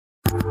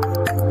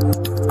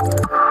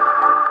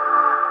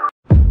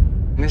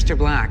Mr.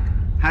 Black,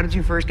 how did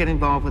you first get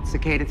involved with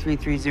Cicada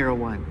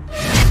 3301?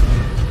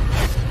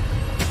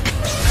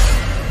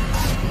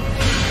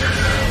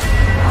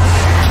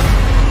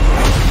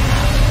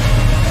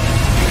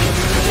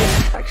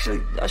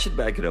 Actually, I should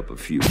back it up a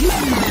few.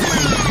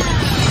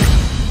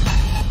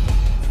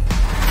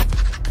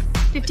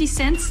 50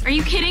 cents? Are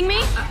you kidding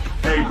me?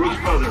 Hey, Bruce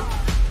brother.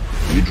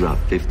 You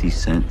dropped 50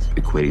 cents,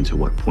 equating to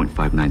what,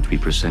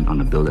 0.593% on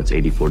a bill that's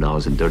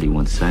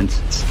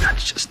 $84.31?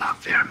 That's just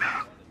not fair,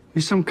 man.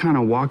 You some kind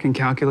of walking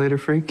calculator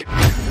freak?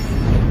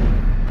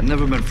 I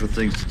never meant for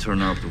things to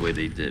turn out the way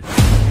they did.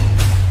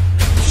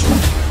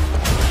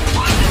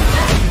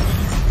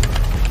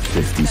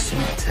 50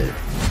 cent tip.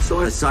 So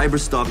I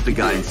cyber-stalked the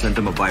guy and sent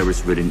him a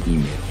virus-ridden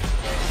email.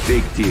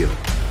 Big deal.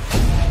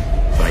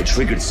 But I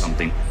triggered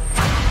something.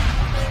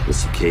 The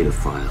Cicada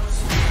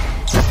files.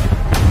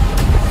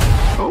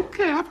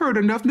 Okay, I've heard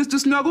enough, Mr.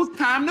 Snuggles.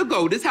 Time to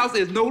go. This house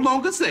is no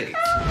longer safe.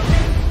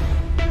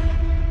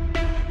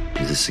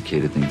 Is this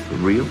Cicada thing for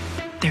real?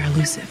 They're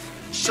elusive.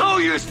 Show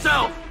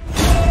yourself!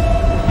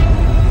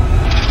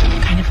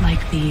 Kind of like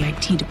the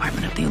IT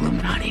department of the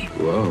Illuminati.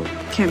 Whoa.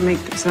 Can't make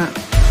this up.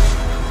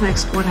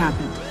 Next, what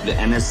happened? The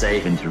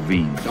NSA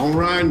intervened. Don't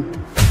run.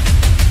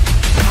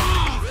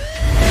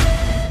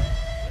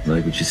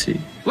 Like what you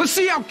see? Let's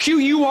see how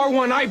cute you are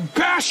when I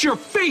bash your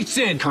face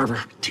in.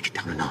 Carver, take it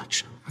down a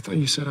notch. I thought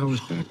you said I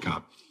was bad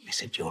cop. I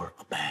said you're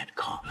a bad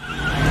cop.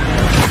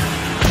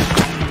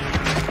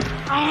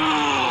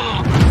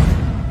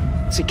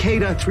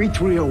 Cicada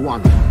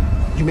 3301.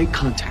 You make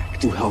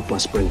contact to help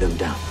us bring them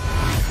down.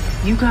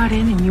 You got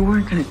in and you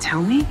weren't gonna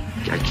tell me?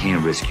 I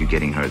can't risk you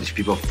getting hurt. These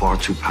people are far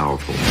too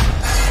powerful.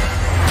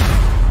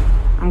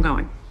 I'm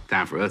going.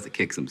 Time for us to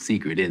kick some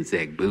secret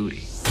insect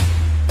booty.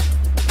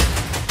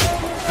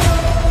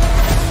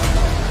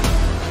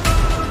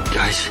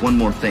 Guys, one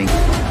more thing.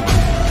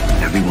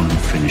 Everyone who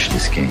finished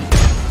this game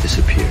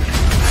disappeared.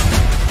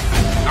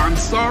 I'm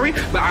sorry,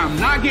 but I'm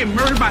not getting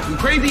murdered by some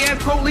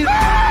crazy-ass cult leader.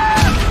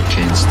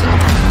 Can't stop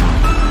now.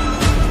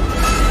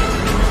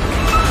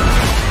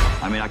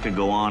 I mean, I could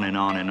go on and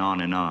on and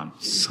on and on.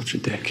 Such a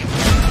dick.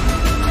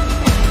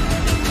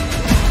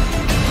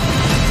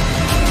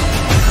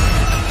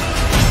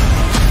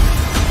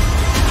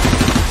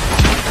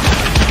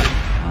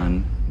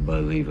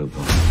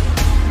 Unbelievable.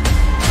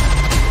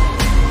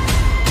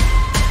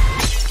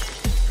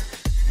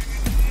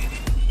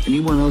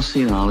 Anyone else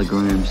seen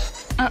holograms?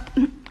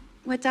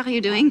 What are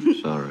you doing?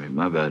 Sorry,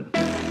 my bad.